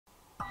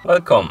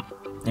Welcome!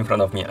 In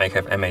front of me I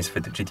have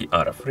AMAZFIT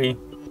GTR 3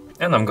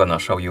 and I'm gonna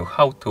show you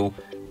how to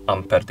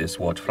unpair this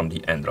watch from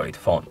the Android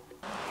phone.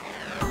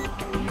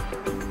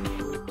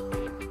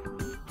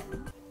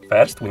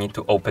 First we need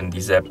to open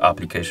the Zepp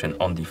application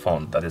on the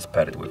phone that is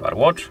paired with our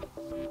watch.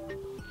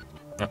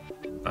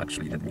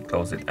 Actually, let me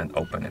close it and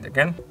open it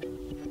again,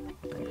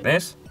 like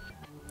this.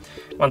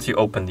 Once you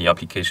open the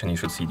application, you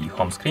should see the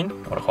home screen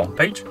or home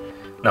page.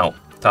 Now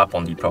tap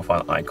on the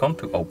profile icon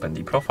to open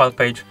the profile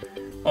page.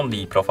 On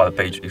the profile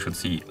page you should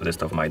see a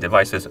list of my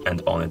devices,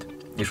 and on it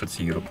you should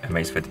see your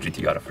AMAZFIT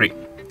GTR 3.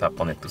 Tap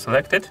on it to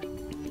select it.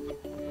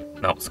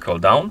 Now scroll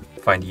down,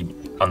 find the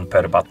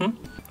Unpair button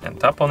and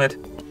tap on it,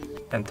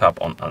 and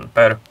tap on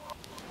Unpair.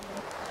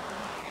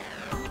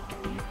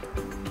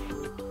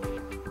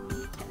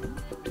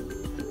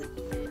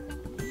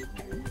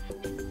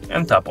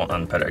 And tap on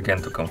Unpair again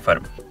to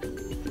confirm.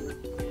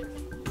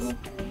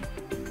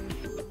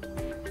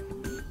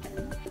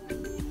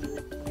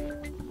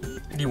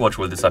 The watch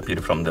will disappear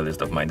from the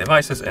list of my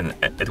devices and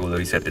it will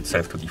reset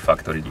itself to the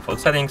factory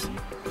default settings.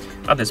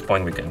 At this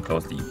point we can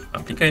close the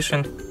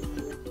application,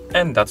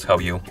 and that's how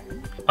you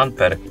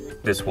unpair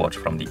this watch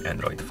from the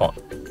Android phone.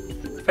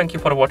 Thank you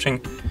for watching.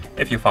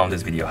 If you found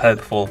this video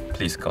helpful,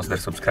 please consider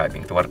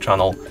subscribing to our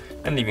channel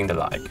and leaving the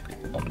like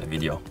on the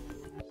video.